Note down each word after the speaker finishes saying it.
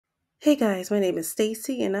Hey guys, my name is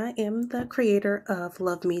Stacey and I am the creator of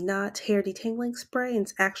Love Me Knot hair detangling spray, and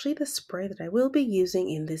it's actually the spray that I will be using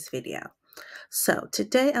in this video. So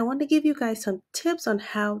today I want to give you guys some tips on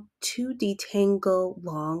how to detangle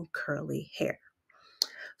long curly hair.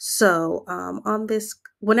 So on this,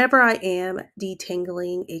 whenever I am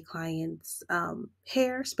detangling a client's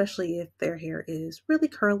hair, especially if their hair is really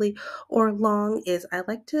curly or long, is I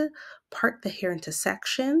like to part the hair into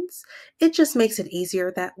sections. It just makes it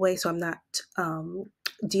easier that way, so I'm not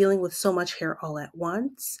dealing with so much hair all at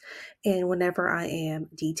once. And whenever I am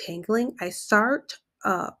detangling, I start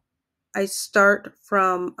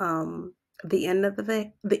from the end of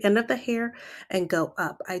the end of the hair and go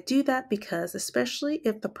up. I do that because especially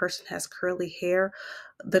if the person has curly hair,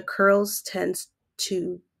 the curls tends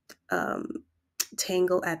to um,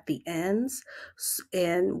 tangle at the ends,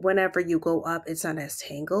 and whenever you go up, it's not as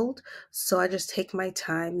tangled. So I just take my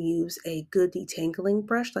time, use a good detangling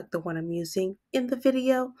brush like the one I'm using in the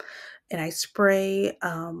video, and I spray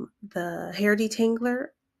the hair detangler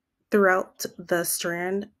throughout the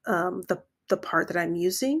strand, the part that I'm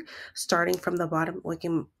using, starting from the bottom,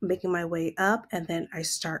 making my way up, and then I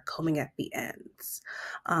start combing at the ends.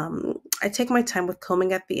 I take my time with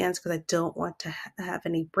combing at the ends because I don't want to have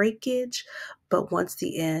any breakage. But once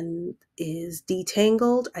the end is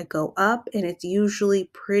detangled, I go up, and it's usually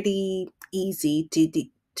pretty easy to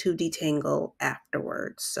detangle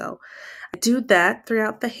afterwards. So I do that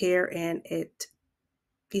throughout the hair, and it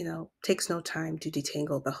takes no time to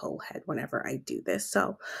detangle the whole head whenever I do this.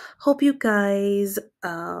 So, hope you guys,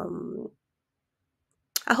 I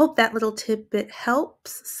hope that little tidbit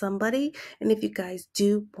helps somebody. And if you guys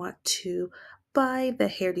do want to buy the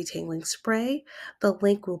hair detangling spray, the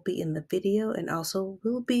link will be in the video and also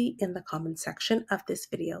will be in the comment section of this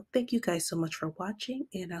video. Thank you guys so much for watching,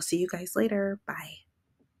 and I'll see you guys later. Bye.